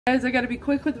Guys, I gotta be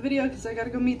quick with the video because I gotta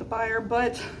go meet the buyer,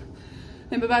 but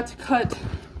I'm about to cut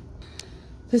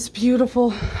this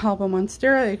beautiful albo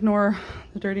monstera. Ignore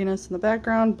the dirtiness in the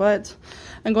background, but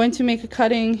I'm going to make a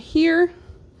cutting here.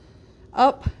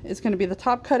 Up is going to be the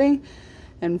top cutting,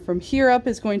 and from here up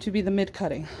is going to be the mid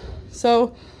cutting.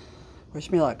 So wish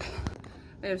me luck.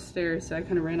 I have stairs, so I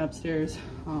kind of ran upstairs.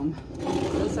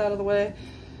 Get this out of the way.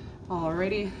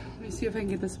 Alrighty, let me see if I can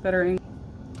get this better angle.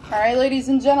 All right, ladies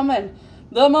and gentlemen,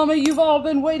 the moment you've all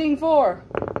been waiting for.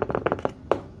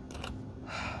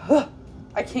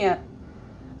 I can't.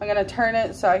 I'm gonna turn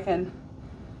it so I can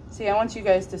see. I want you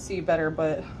guys to see better,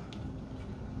 but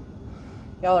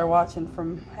y'all are watching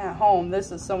from at home.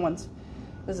 This is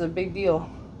a big deal.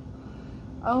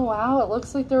 Oh wow, it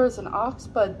looks like there was an ox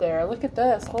bud there. Look at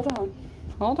this. Hold on.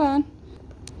 Hold on.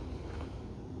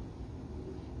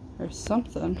 There's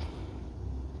something.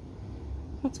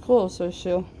 That's cool. So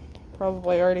she'll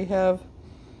probably already have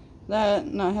that,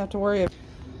 not have to worry.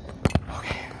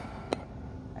 Okay.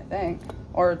 I think.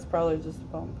 Or it's probably just a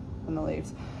bump in the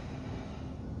leaves.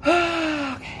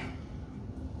 Okay.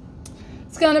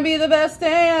 It's gonna be the best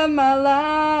day of my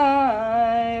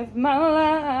life. My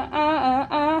life.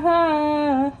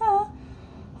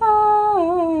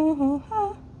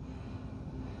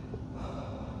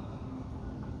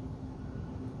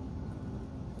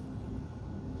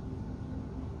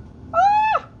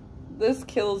 This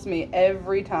kills me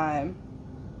every time.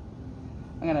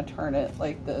 I'm gonna turn it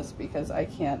like this because I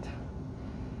can't.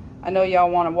 I know y'all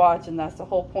want to watch, and that's the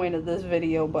whole point of this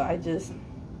video, but I just...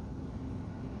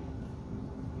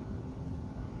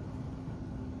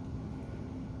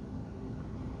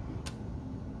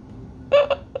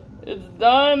 It's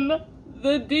done.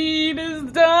 The deed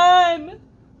is done.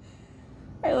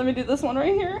 All right, let me do this one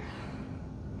right here.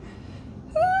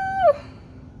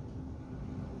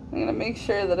 I'm gonna make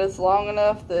sure that it's long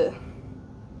enough that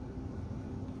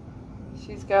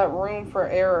she's got room for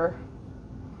error.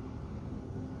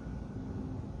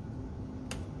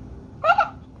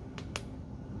 Ah!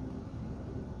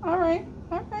 All right,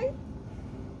 all right.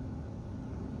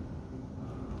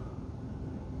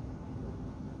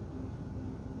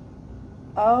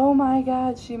 Oh my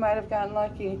God, she might have gotten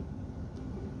lucky.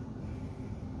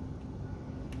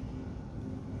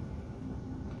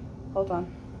 Hold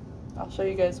on. I'll show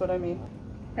you guys what I mean.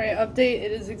 All right, update.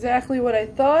 It is exactly what I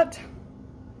thought.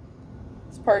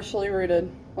 It's partially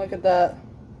rooted. Look at that.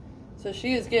 So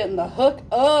she is getting the hook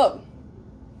up.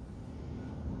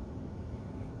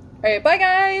 All right, bye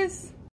guys.